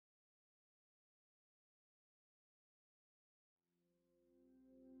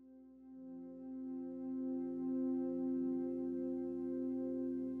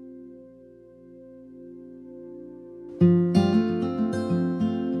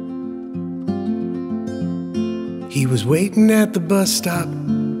He was waiting at the bus stop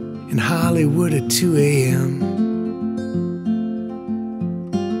in Hollywood at 2 a.m.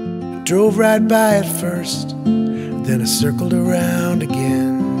 I drove right by at first, then I circled around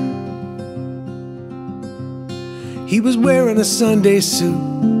again. He was wearing a Sunday suit,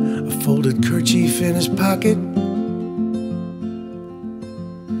 a folded kerchief in his pocket,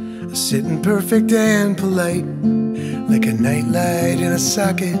 sitting perfect and polite, like a nightlight in a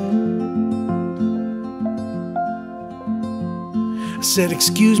socket. I said,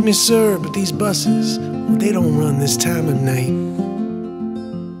 "Excuse me, sir, but these buses, well, they don't run this time of night.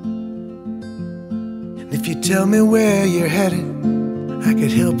 And if you tell me where you're headed, I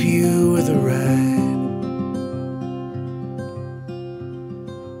could help you with a ride."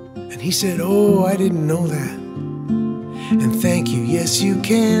 And he said, "Oh, I didn't know that. And thank you, yes you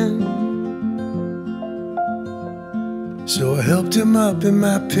can." So I helped him up in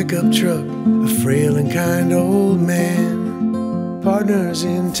my pickup truck, a frail and kind old man. Partners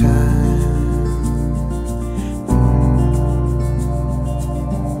in time.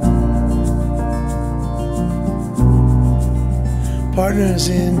 Partners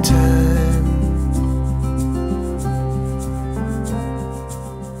in time.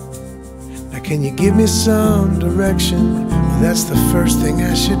 Now can you give me some direction? Well, that's the first thing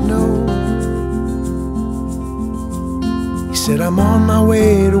I should know. He said, "I'm on my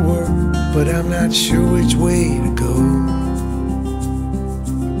way to work, but I'm not sure which way to go."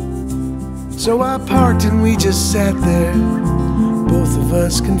 So I parked and we just sat there, both of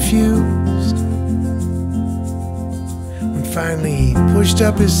us confused. When finally he pushed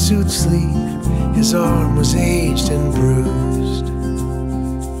up his suit sleeve, his arm was aged and bruised.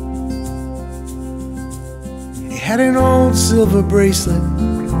 He had an old silver bracelet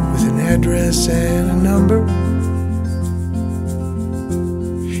with an address and a number.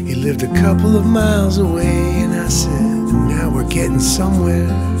 He lived a couple of miles away, and I said, "Now we're getting somewhere.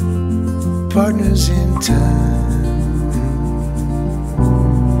 Partners in time."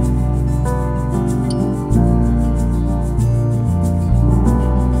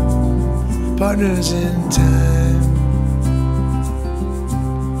 Partners in time.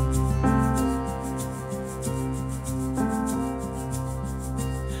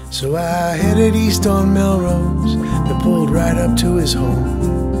 So I headed east on Melrose, and pulled right up to his home.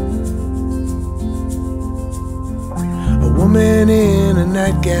 A woman in a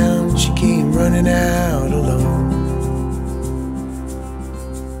nightgown, she came running out alone.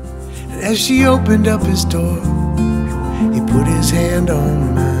 And as she opened up his door, he put his hand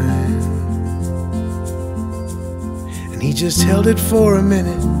on mine. And he just held it for a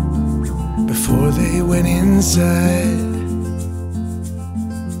minute before they went inside.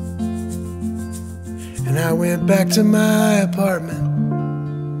 And I went back to my apartment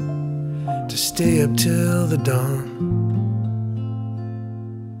to stay up till the dawn.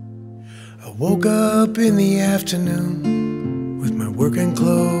 I woke up in the afternoon with my working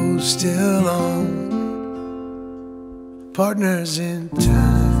clothes still on. Partners in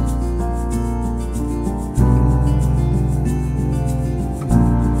time.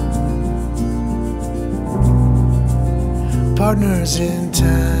 Partners in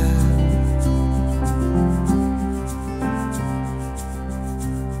time.